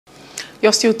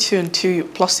You're still tuned to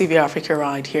Plus TV Africa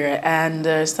right here, and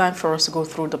it's time for us to go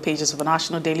through the pages of the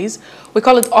national dailies. We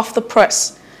call it Off the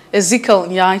Press. Ezekiel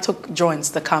Nya Etok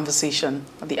joins the conversation.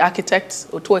 The architect,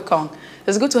 Otuekong.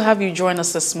 It's good to have you join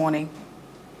us this morning.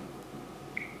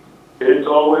 It's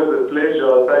always a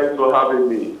pleasure. Thanks for having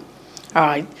me. All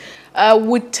right.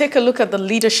 We take a look at the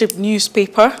leadership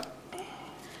newspaper.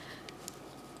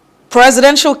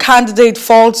 Presidential candidate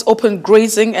faults open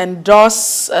grazing and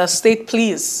does state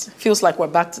pleas. Feels like we're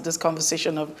back to this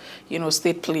conversation of,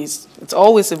 state pleas. It's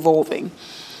always evolving.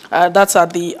 That's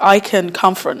at the INEC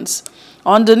conference.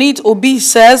 Underneath, Obi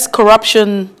says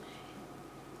corruption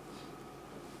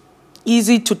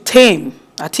easy to tame.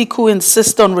 Atiku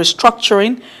insists on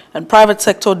restructuring and private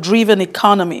sector driven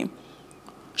economy.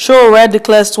 Showore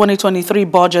declares 2023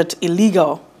 budget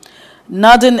illegal.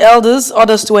 Nadin elders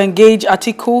orders to engage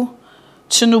Atiku,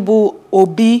 Tinubu,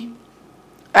 Obi,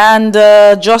 and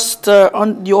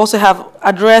you also have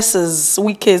addresses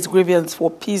Wike's grievance for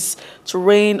peace to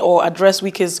reign, or address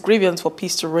Wike's grievance for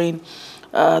peace to reign.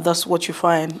 That's what you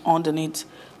find underneath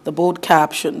the bold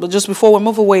caption. But just before we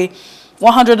move away,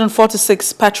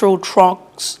 146 petrol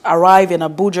trucks arrive in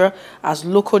Abuja as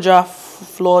Lokoja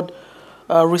flood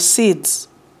recedes.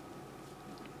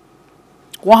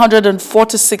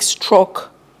 146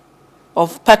 truck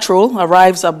of petrol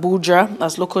arrives Abuja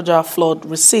as Lokoja flood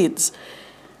recedes.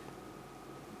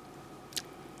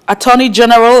 Attorney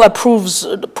General approves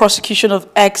the prosecution of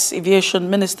ex-aviation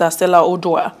minister Stella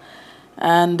Odua.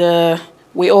 And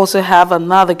we also have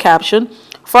another caption.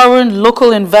 Foreign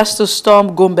local investors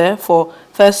storm Gombe for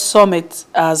first summit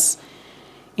as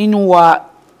Inua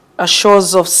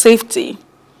assures of safety.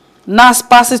 NAS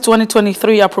passes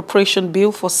 2023 appropriation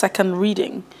bill for second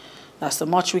reading. That's the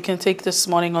much we can take this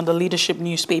morning on the leadership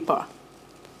newspaper.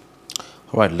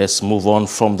 All right, let's move on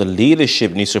from the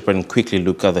leadership newspaper and quickly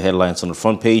look at the headlines on the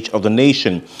front page of The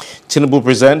Nation. Tinubu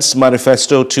presents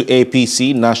manifesto to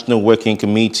APC National Working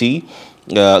Committee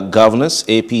governors.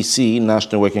 APC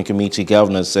National Working Committee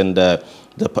governors, and the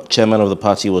chairman of the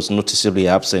party was noticeably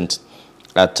absent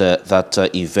at that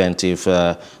event. If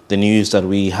the news that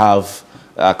we have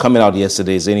coming out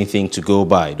yesterday is anything to go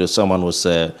by, though someone was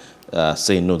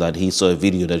saying no, that he saw a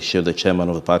video that showed the chairman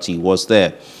of the party was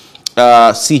there.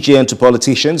 CJN to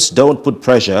politicians, don't put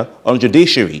pressure on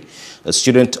judiciary.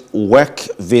 Student work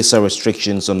visa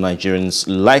restrictions on Nigerians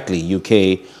likely,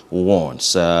 UK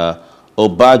warns.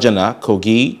 Obajana,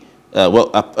 Kogi,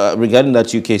 regarding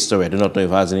that UK story, I do not know if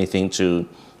it has anything to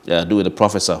do with the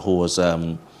professor who was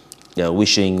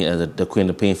wishing the Queen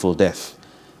a painful death.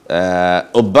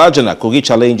 Obajana, Kogi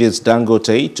challenges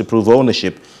Dangote to prove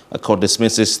ownership. A court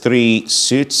dismisses 3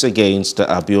 suits against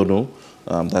Abionu.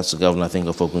 That's the governor, I think,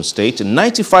 of Ogun State.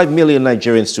 95 million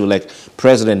Nigerians to elect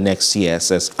president next year,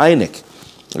 says INEC.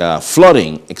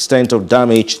 Flooding, extent of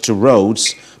damage to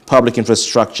roads, public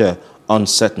infrastructure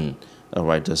uncertain. All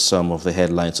right, there's some of the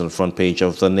headlines on the front page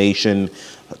of The Nation.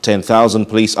 10,000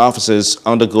 police officers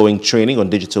undergoing training on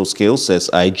digital skills, says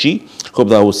IG. Hope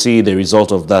that we'll see the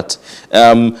result of that.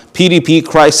 PDP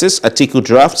crisis, Atiku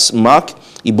drafts, Mark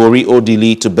Ibori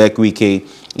Odili to back Wike.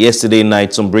 Yesterday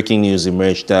night, some breaking news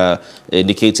emerged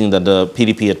indicating that the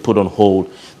PDP had put on hold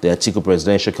the Atiku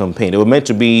presidential campaign. They were meant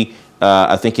to be,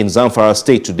 I think, in Zamfara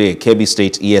State today, Kebbi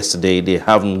State yesterday. They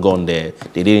haven't gone there.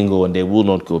 They didn't go, and they will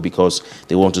not go because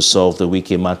they want to solve the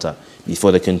Wike matter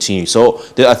before they continue. So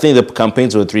I think the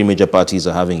campaigns of the 3 major parties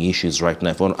are having issues right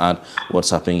now. If I want to add what's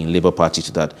happening in Labour Party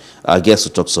to that, I guess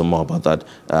we'll talk some more about that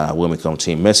when we come to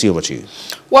him. Mercy, over to you.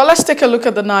 Well, let's take a look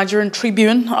at the Nigerian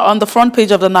Tribune. On the front page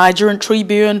of the Nigerian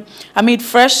Tribune, amid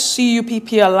fresh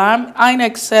CUPP alarm,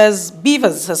 INEC says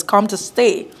Beavers has come to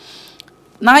stay.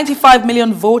 95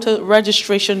 million voter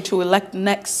registration to elect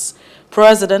next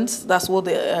president. That's what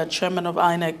the chairman of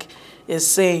INEC is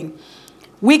saying.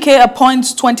 Wike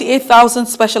appoints 28,000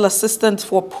 special assistants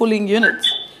for polling units.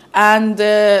 And,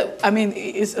 I mean,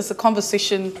 it's a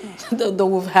conversation that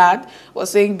we've had. We're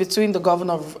saying between the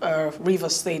governor of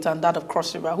Rivers State and that of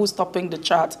Cross River, who's topping the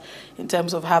chart in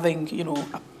terms of having,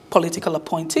 political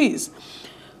appointees.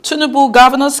 Tinubu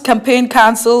governors campaign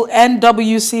cancel.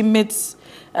 NWC meets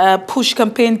push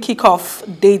campaign kickoff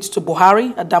date to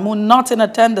Buhari. Adamu not in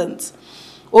attendance.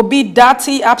 Obi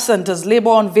Dati absent as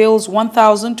Labour unveils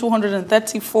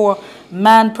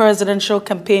 1,234-man presidential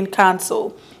campaign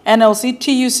council. NLC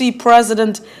TUC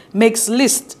president makes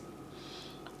list.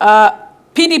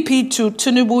 PDP to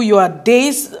Tinubu, you are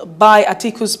dazed by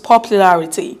Atiku's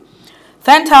popularity.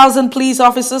 10,000 police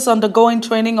officers undergoing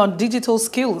training on digital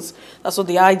skills. That's what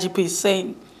the IGP is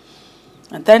saying.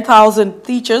 And 10,000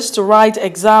 teachers to write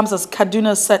exams as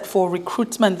Kaduna set for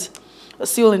recruitment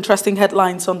Still interesting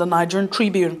headlines on the Nigerian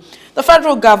Tribune. The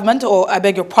federal government, or I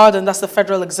beg your pardon, that's the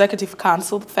Federal Executive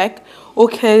Council, FEC,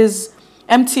 okays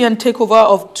MTN takeover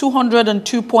of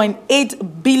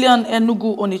 202.8 billion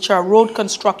Enugu Onitsha road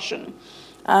construction,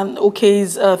 and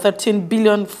okays 13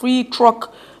 billion free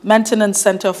truck maintenance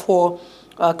center for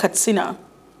Katsina.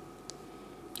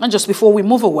 And just before we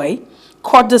move away,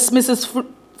 court dismisses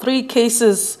 3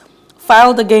 cases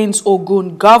filed against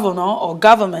Ogun governor or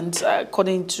government,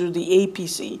 according to the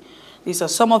APC. These are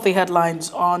some of the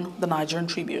headlines on the Nigerian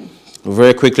Tribune.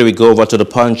 Very quickly, we go over to the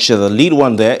Punch. The lead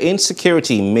one there: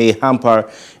 insecurity may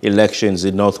hamper elections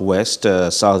in Northwest,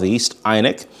 Southeast.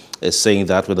 INEC is saying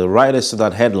that with the writers to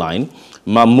that headline.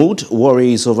 Mahmood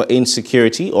worries over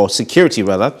insecurity, or security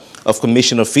rather, of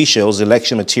commission officials,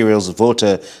 election materials,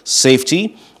 voter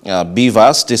safety.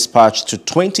 BVAS dispatched to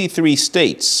 23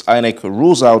 states. INEC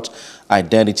rules out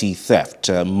identity theft,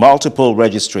 multiple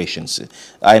registrations.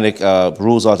 INEC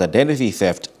rules out identity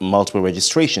theft, multiple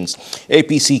registrations.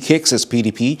 APC kicks as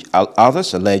PDP.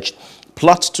 Others alleged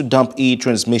plot to dump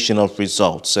e-transmission of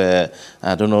results. I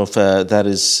don't know if that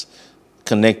is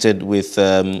connected with,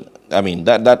 I mean,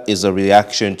 that is a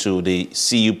reaction to the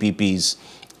CUPP's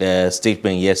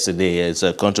statement yesterday. It's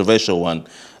a controversial one.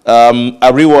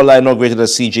 Ariwola inaugurated a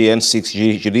CJN 6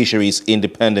 judiciary's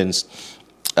independence.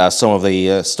 Some of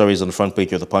the stories on the front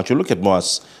page of the Punch. We'll look at more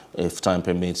if time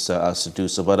permits us to do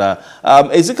so. But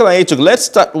Ezekiel Nya Etok, let's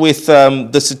start with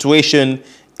the situation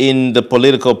in the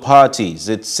political parties.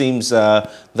 It seems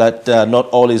that not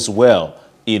all is well.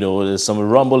 You know, there's some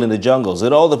rumble in the jungles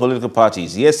in all the political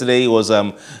parties. Yesterday was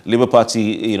Labour Party,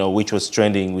 you know, which was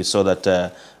trending. We saw that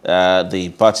the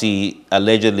party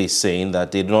allegedly saying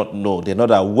that they do not know, they're not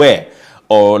aware,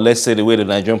 or let's say the way the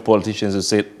Nigerian politicians would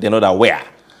say, they're not aware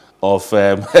of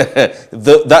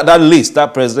that list,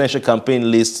 that presidential campaign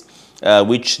list,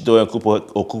 which Doyen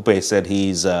Okupe said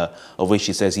he's, of which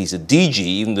he says he's a DG,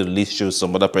 even though the list shows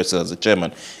some other person as a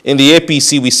chairman. In the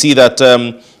APC, we see that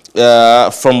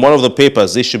from one of the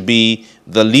papers, this should be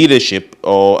the leadership,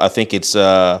 or I think it's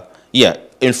yeah,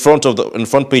 in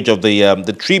front page of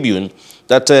the Tribune,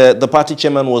 that the party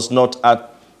chairman was not at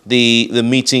the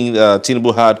meeting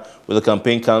Tinubu had with the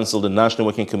campaign council, the National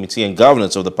Working Committee, and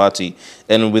governance of the party,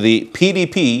 and with the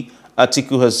PDP,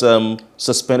 Atiku has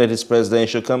suspended his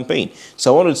presidential campaign.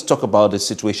 So I wanted to talk about the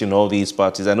situation in all these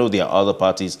parties. I know there are other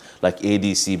parties like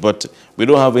ADC, but we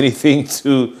don't have anything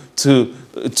to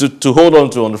hold on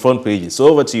to on the front pages. So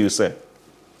over to you, sir.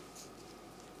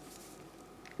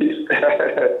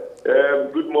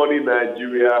 Good morning,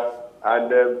 Nigeria, and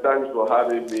thanks for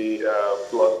having me,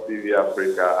 Plus TV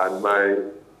Africa, and my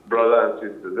brother and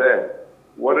sister there.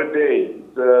 What a day.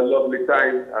 It's a lovely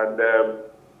time, and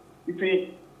you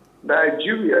see,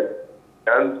 Nigeria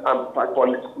and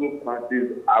political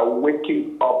parties are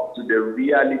waking up to the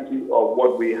reality of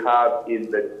what we have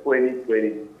in the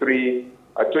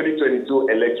 2022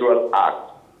 Electoral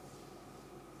Act.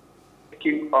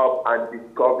 Waking up and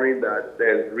discovering that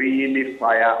there's really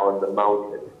fire on the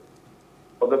mountain.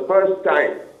 For the first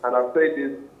time, and I've said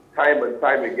this time and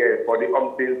time again for the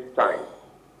umpteenth time,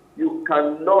 you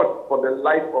cannot, for the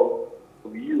life of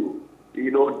you,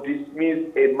 dismiss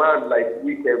a man like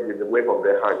Wike with the wave of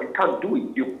the hand. You can't do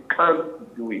it. You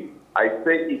can't do it. I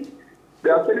say it.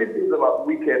 There are certain things about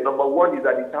Wike. Number one is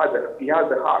that he has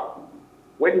the heart.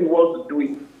 When he wants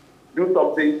to do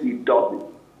something, he does it.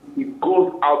 He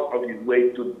goes out of his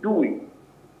way to do it.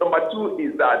 Number two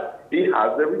is that he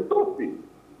has the resources.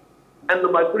 And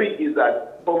number three is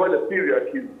that over the period,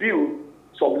 he's built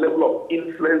some level of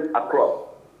influence across.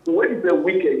 So when you say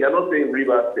Wike, you're not saying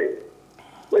River State.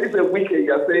 When you say Wike,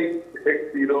 you're saying,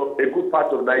 a good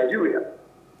part of Nigeria.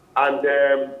 And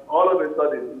all of a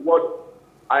sudden, what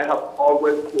I have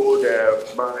always told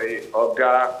my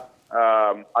Oga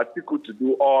Atiku to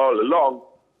do all along,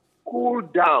 cool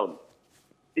down.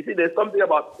 You see, there's something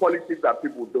about politics that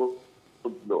people don't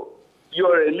know.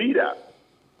 You're a leader.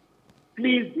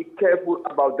 Please be careful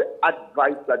about the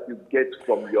advice that you get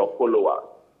from your followers.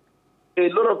 A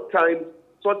lot of times,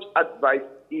 such advice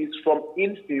is from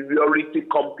inferiority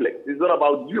complex. It's not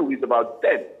about you, it's about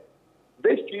them.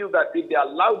 They feel that if they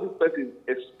allow this person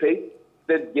a space,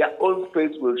 then their own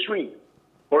space will shrink.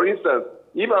 For instance,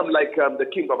 if I'm like the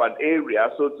king of an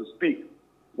area, so to speak,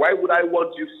 why would I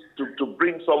want you to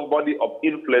bring somebody of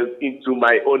influence into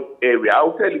my own area?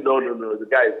 I'll tell you, no, the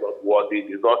guy is not worthy.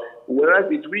 It's not. Whereas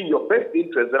it's in your best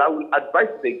interest, that I will advise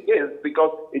it against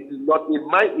because it is not in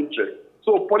my interest.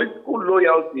 So political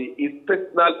loyalty is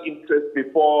personal interest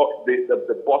before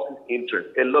the boss's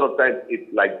interest. A lot of times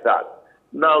it's like that.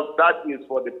 Now, that is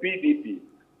for the PDP.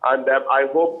 And I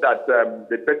hope that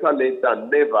the better late than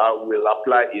never will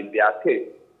apply in their case.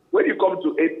 When you come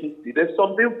to APC, there's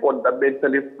something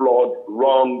fundamentally flawed,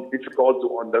 wrong, difficult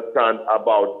to understand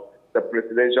about the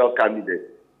presidential candidate.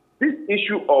 This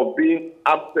issue of being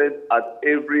absent at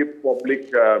every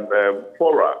public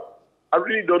forum, I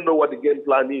really don't know what the game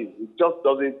plan is. It just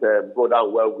doesn't go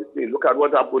down well with me. Look at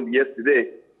what happened yesterday.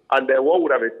 And what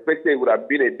would have expected would have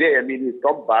been a day. I mean, he's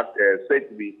come back, said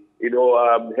to me,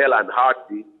 hell and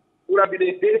hearty. It would have been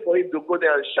a day for him to go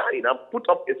there and shine and put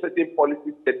up a certain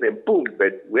policy statement. Boom.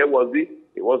 But where was he?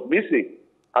 He was missing.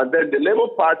 And then the Labour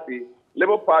Party,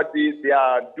 they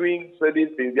are doing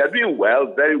certain things. They are doing well,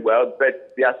 very well,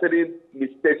 but there are certain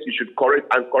mistakes you should correct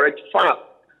and correct fast.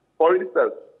 For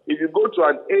instance, if you go to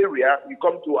an area, you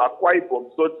come to Akwa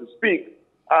Ibom, so to speak,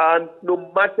 and no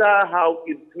matter how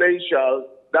influential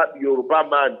that Yoruba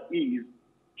man is,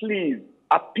 please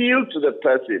appeal to the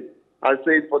person and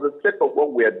say, for the sake of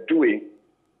what we are doing,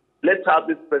 let's have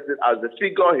this person as the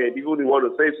figurehead, even if you want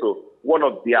to say so, one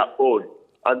of their own.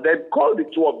 And then call the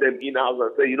two of them in-house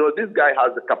and say, this guy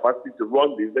has the capacity to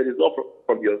run this, but it's not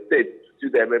from your state to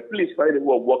them. And please find a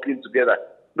way of working together.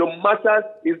 No matter,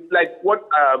 it's like what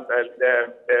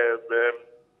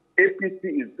APC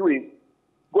is doing,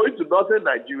 going to northern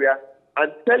Nigeria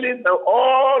and telling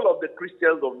all of the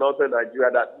Christians of northern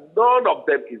Nigeria that none of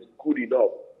them is good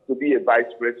enough to be a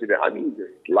vice president. I mean, it's a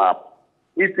slap.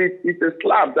 It's a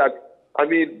slap that, I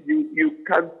mean, you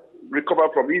can't recover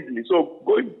from easily. So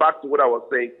going back to what I was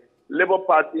saying, Labour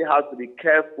Party has to be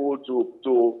careful to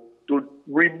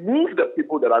remove the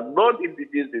people that are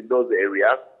non-indigenous in those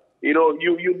areas.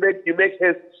 You make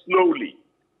haste slowly.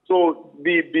 So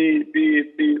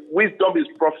the wisdom is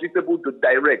profitable to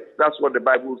direct. That's what the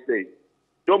Bible says.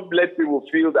 Don't let people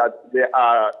feel that they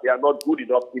are not good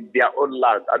enough in their own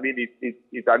land. I mean,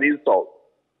 it's an insult.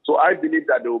 So I believe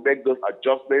that they will make those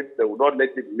adjustments. They will not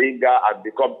let it linger and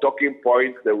become talking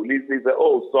points. They will easily say,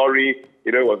 oh, sorry,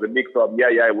 it was a mix-up.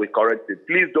 Yeah, we correct it.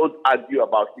 Please don't argue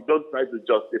about it. Don't try to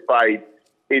justify it.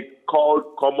 It's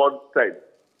called common sense.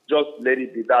 Just let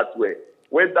it be that way.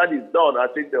 When that is done, I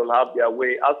think they'll have their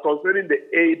way. As concerning the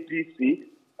ADC,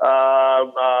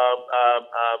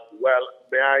 well,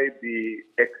 may I be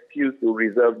excused to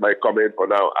reserve my comment for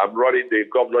now. I'm running the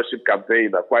governorship campaign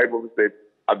in Akwa Ibom State.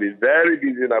 I've been very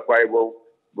busy in Akwa Ibom,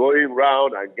 going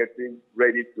around and getting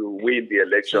ready to win the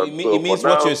election. So it means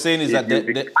what you're saying is that kind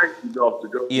enough to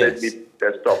just let me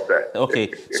stop there.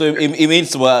 Okay, so it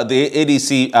means the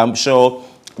ADC, I'm sure,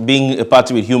 being a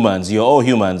party with humans, you're all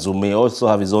humans who may also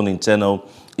have his own internal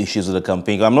issues with the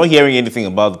campaign. I'm not hearing anything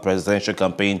about the presidential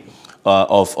campaign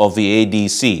of the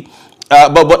ADC.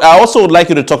 But I also would like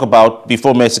you to talk about,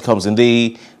 before Mercy comes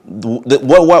in,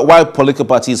 why political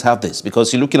parties have this.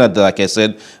 Because you're looking at, like I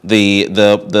said, the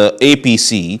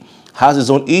APC has its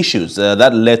own issues.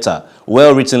 That letter,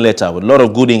 well-written letter with a lot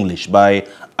of good English by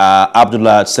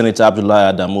Senator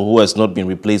Abdullah Adamu, who has not been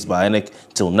replaced by INEC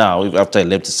till now, after he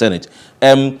left the Senate,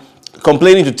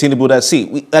 complaining to Tinubu that,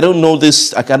 I don't know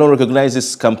this, I don't recognize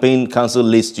this campaign council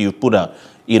list you put out.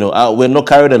 We're not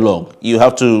carried along. You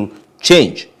have to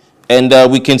change. And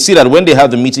we can see that when they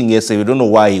had the meeting yesterday, we don't know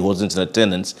why he wasn't in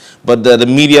attendance, but the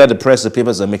media, the press, the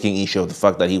papers are making issue of the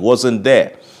fact that he wasn't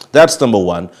there. That's number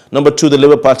one. Number two, the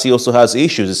Labour Party also has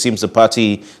issues. It seems the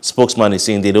party spokesman is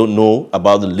saying they don't know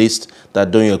about the list that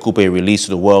Nya Etok released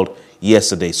to the world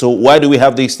yesterday. So why do we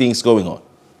have these things going on?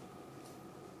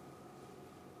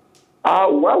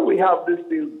 Why we have these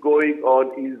things going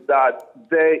on is that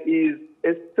there is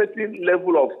a certain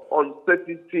level of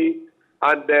uncertainty,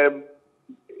 and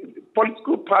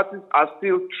political parties are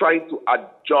still trying to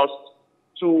adjust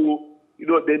to,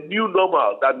 the new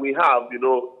normal that we have.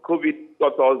 COVID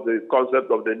taught us the concept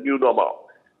of the new normal.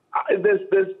 This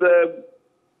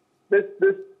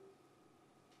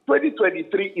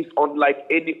 2023 is unlike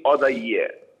any other year,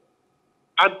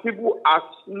 and people are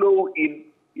slow in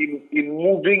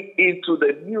moving into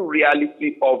the new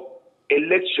reality of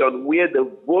election where the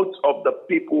votes of the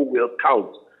people will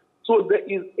count. So there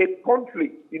is a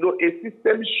conflict, a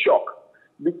system shock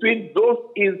between those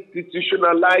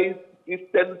institutionalized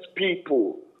systems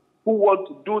people who want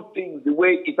to do things the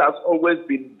way it has always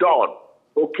been done,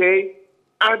 okay?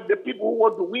 And the people who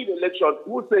want to win elections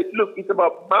who say, look, it's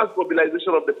about mass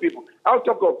mobilization of the people. I'll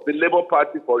talk of the Labour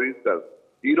Party, for instance.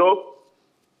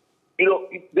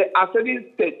 There are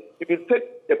certain states, if you take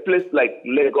a place like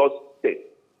Lagos State,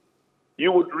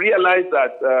 you would realize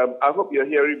that, I hope you're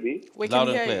hearing me.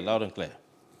 Loud and clear.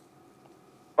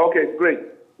 Okay, great.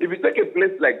 If you take a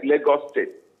place like Lagos State,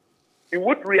 you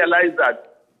would realize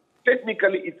that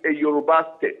technically it's a Yoruba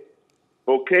state,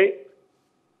 okay?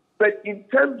 But in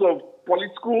terms of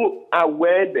political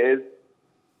awareness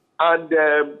and,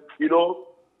 you know,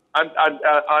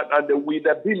 and the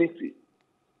winnability.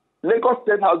 Lagos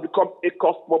State has become a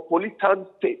cosmopolitan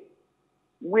state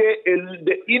where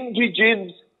the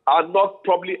indigenes are not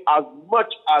probably as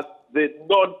much as the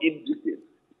non-indigenes.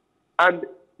 And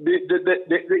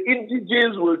the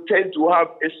indigenes will tend to have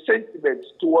a sentiment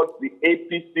towards the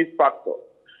APC factor.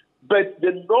 But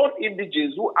the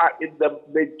non-indigenes who are in the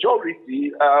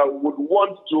majority would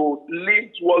want to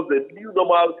lean towards the new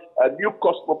normal, new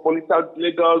cosmopolitan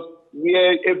Lagos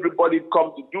where everybody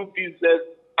comes to do business.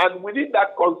 And within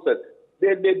that concept,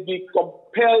 they may be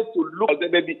compelled to look, they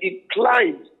may be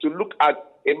inclined to look at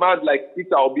a man like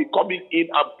Peter Obi coming in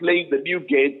and playing the new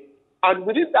game. And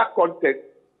within that context,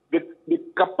 the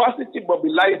capacity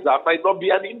mobilizer might not be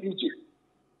an indigene.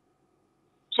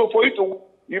 So for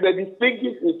you may be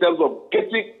thinking in terms of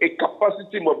getting a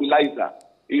capacity mobilizer,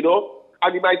 you know,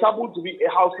 and it might happen to be a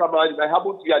house man, it might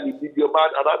happen to be an individual man,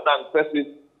 an unnamed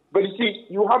person. But you see,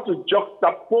 you have to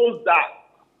juxtapose that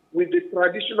with the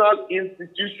traditional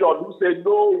institution who say,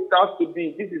 no, it has to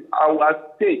be, this is our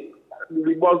state,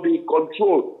 we must be in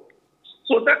control.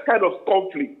 So that kind of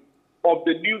conflict of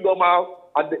the new normal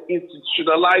and the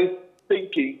institutionalized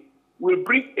thinking will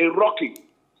bring a rocking.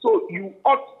 So you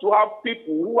ought to have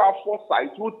people who have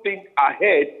foresight, who think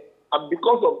ahead, and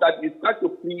because of that, you start to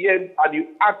preempt and you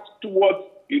act towards,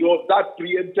 you know, that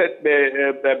preempted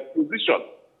position.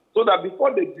 So that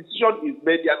before the decision is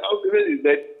made, the announcement is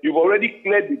made, you've already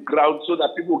cleared the ground so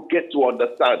that people get to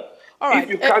understand. All right. If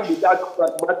you can't be that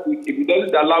pragmatic, if it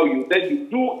doesn't allow you, then you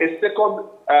do a second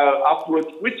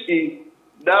approach, which is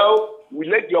now we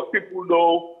let your people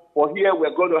know, for here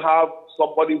we're going to have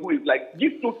somebody who is like,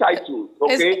 give two titles,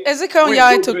 okay? Ezekiel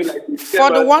Nya Etok,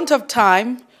 for the want of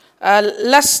time,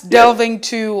 let's delve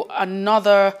into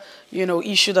another, you know,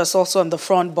 issue that's also on the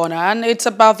front burner, and it's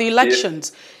about the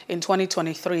elections in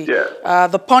 2023.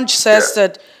 The Punch says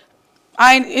that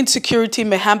insecurity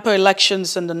may hamper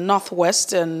elections in the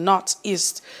Northwest and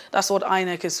Northeast. That's what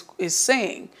INEC is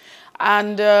saying.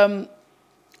 And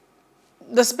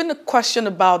there's been a question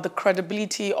about the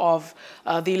credibility of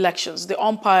the elections, the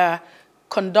umpire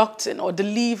conducting or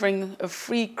delivering a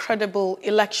free, credible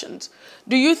elections.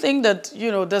 Do you think that, you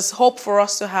know, there's hope for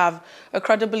us to have a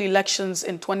credible elections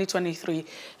in 2023,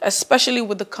 especially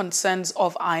with the concerns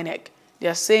of INEC?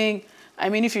 They're saying, I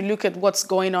mean, if you look at what's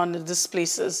going on in these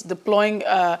places, deploying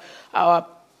our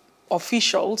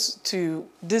officials to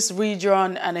this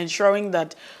region and ensuring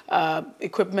that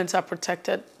equipment are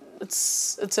protected,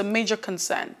 it's a major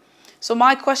concern. So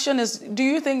my question is, do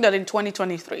you think that in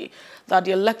 2023 that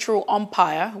the electoral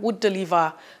umpire would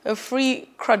deliver a free,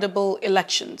 credible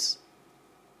elections?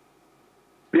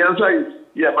 The answer is,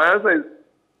 yeah, my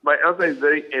answer is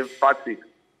very emphatic.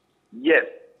 Yes.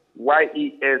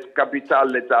 YES, capital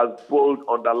letters, bold,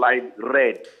 underlined,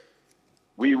 red.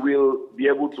 We will be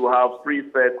able to have free,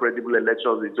 fair, credible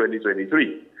elections in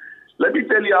 2023. Let me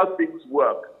tell you how things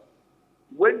work.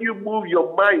 When you move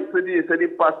your mind to a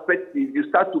certain perspective, you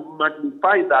start to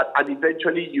magnify that, and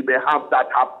eventually you may have that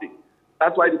happening.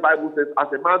 That's why the Bible says,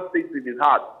 as a man thinks in his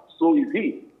heart, so is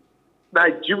he.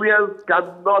 Nigerians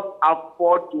cannot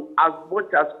afford to as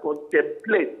much as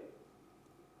contemplate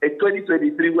a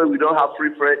 2023 where we don't have free,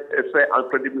 fair, and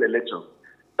credible elections.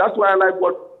 That's why I like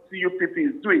what CUPP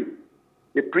is doing.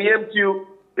 They preempt you,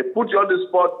 they put you on the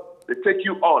spot, they take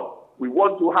you on. We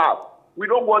want to have. We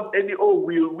don't want any,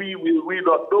 we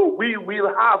not. No, we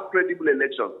will have credible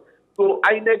elections. So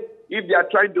INEC, if they are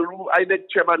trying to remove INEC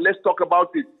chairman, let's talk about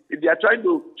it. If they are trying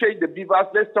to change the beavers,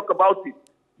 let's talk about it.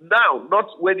 Now,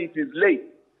 not when it is late.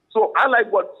 So I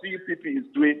like what CUPP is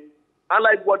doing. I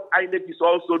like what INEC is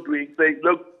also doing, saying,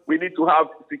 look, we need to have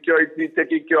security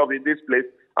taken care of in this place.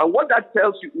 And what that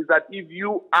tells you is that if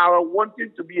you are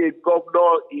wanting to be a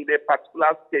governor in a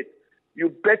particular state, you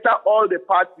better all the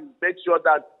parties make sure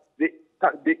that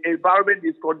the environment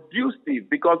is conducive,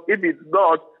 because if it's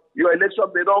not, your election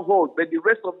may not hold. But the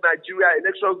rest of Nigeria,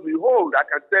 elections will hold. I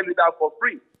can tell you that for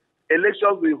free.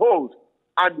 Elections will hold.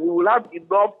 And we will have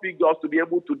enough figures to be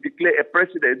able to declare a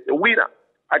president a winner.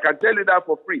 I can tell you that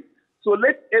for free. So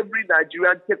let every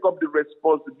Nigerian take up the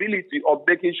responsibility of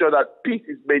making sure that peace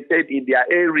is maintained in their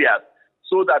areas,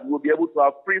 so that we'll be able to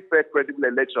have free, fair, credible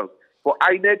elections. For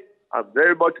INEC, I'm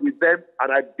very much with them,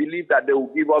 and I believe that they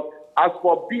will give us. As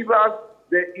for beavers,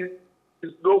 there is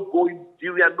no going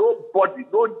Syria, nobody,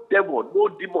 no devil, no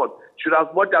demon should as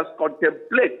much as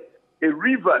contemplate a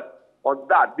river on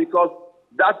that, because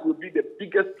that will be the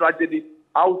biggest tragedy.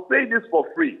 I'll say this for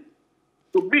free.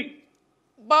 To me,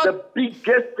 the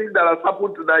biggest thing that has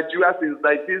happened to Nigeria since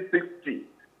 1960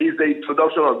 is the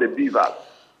introduction of the beavers.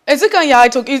 Ezekiel Nya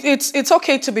Etok, it's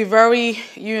okay to be very,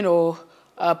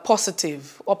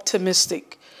 positive,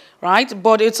 optimistic, right?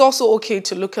 But it's also okay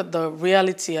to look at the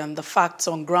reality and the facts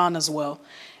on ground as well,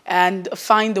 and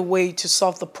find a way to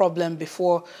solve the problem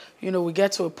before, we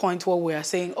get to a point where we are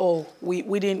saying, oh, we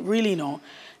didn't really know.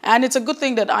 And it's a good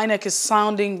thing that INEC is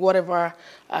sounding whatever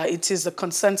it is, the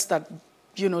concerns that,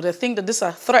 they think that these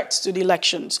are threats to the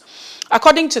elections.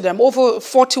 According to them, over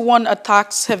 41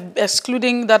 attacks,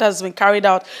 excluding that has been carried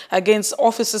out against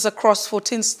offices across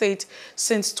 14 states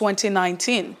since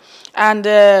 2019. And,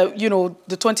 the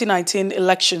 2019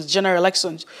 elections, general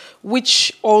elections,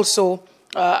 which also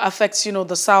affects,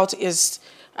 the Southeast,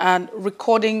 and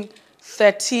recording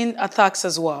 13 attacks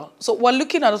as well. So we're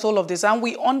looking at all of this, and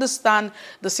we understand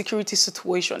the security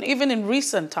situation. Even in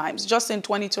recent times, just in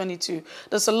 2022,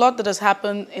 there's a lot that has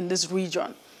happened in this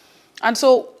region. And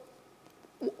so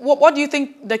what do you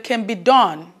think that can be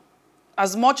done?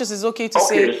 As much as it's okay to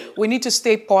say we need to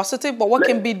stay positive, but what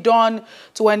can be done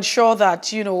to ensure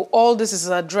that, all this is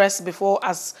addressed before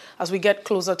as we get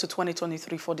closer to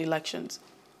 2023 for the elections?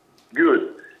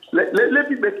 Good. Let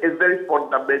me make a very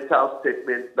fundamental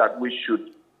statement that we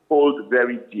should hold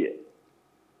very dear.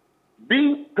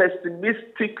 Being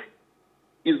pessimistic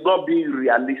is not being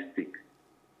realistic.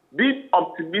 Being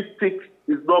optimistic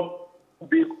is not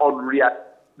being unrealistic.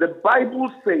 The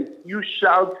Bible says, you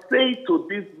shall say to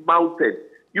this mountain,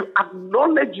 you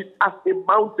acknowledge it as a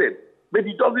mountain, but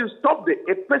it doesn't stop there.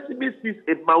 A pessimist is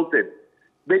a mountain,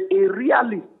 but a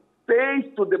realist says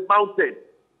to the mountain,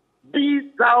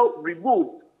 be thou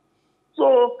removed.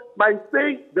 So by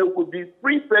saying there will be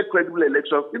free, fair, credible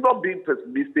elections, you're not being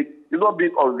pessimistic, you're not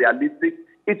being unrealistic,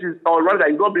 or rather,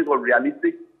 you're not being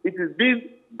unrealistic, it is being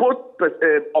both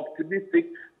optimistic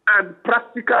and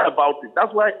practical about it.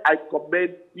 That's why I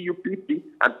commend CUPP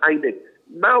and INEC.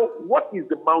 Now, what is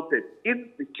the mountain?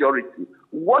 Insecurity.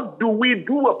 What do we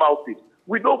do about it?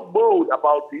 We don't moan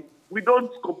about it. We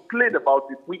don't complain about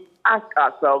it. We ask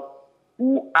ourselves,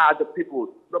 who are the people?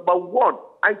 Number one,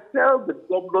 I tell the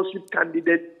governorship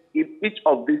candidates in each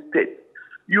of these states,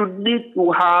 you need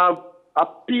to have a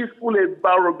peaceful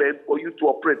environment for you to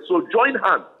operate. So join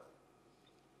hands.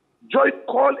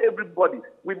 Call everybody.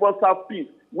 We must have peace.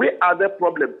 Where are the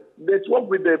problems? Let's work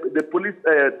with the police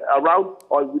around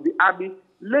or with the army.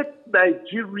 Let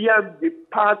Nigerians be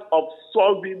part of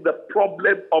solving the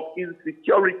problem of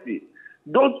insecurity.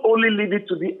 Don't only leave it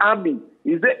to the army.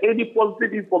 Is there any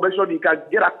positive information you can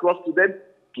get across to them?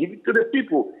 Give it to the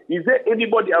people. Is there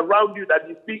anybody around you that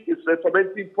you think is a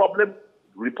fermenting problem?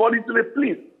 Report it to the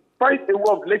police. Find a way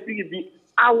of letting it be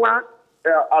our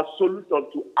solution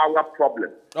to our problem.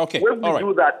 Okay. When we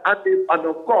do that, and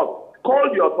of course, call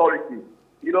the authorities.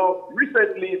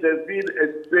 Recently there's been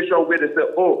a situation where they say,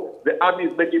 oh, the army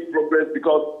is making progress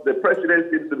because the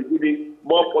president seems to be giving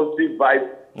more positive vibes.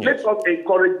 Yes. Let us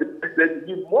encourage the president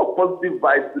to give more positive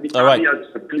vibes to the army and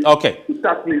to the police to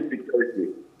tackle insecurity.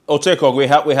 Oteko,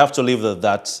 we have to leave at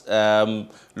that.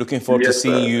 Looking forward to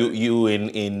seeing you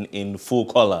in full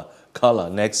color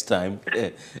next time.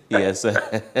 Yes. But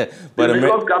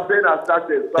because campaign has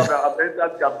started, so I've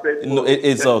entered campaign. No,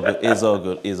 it's all good. It's all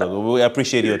good. It's all good. We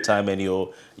appreciate your time and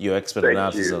your expert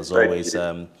analysis as always.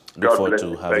 Look forward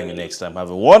to having you next time. Have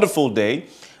a wonderful day.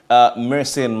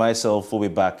 Mercy and myself will be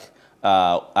back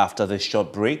after this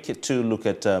short break to look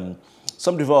at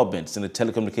some developments in the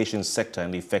telecommunications sector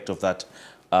and the effect of that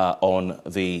on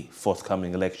the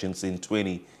forthcoming elections in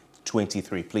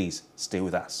 2023. Please stay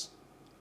with us.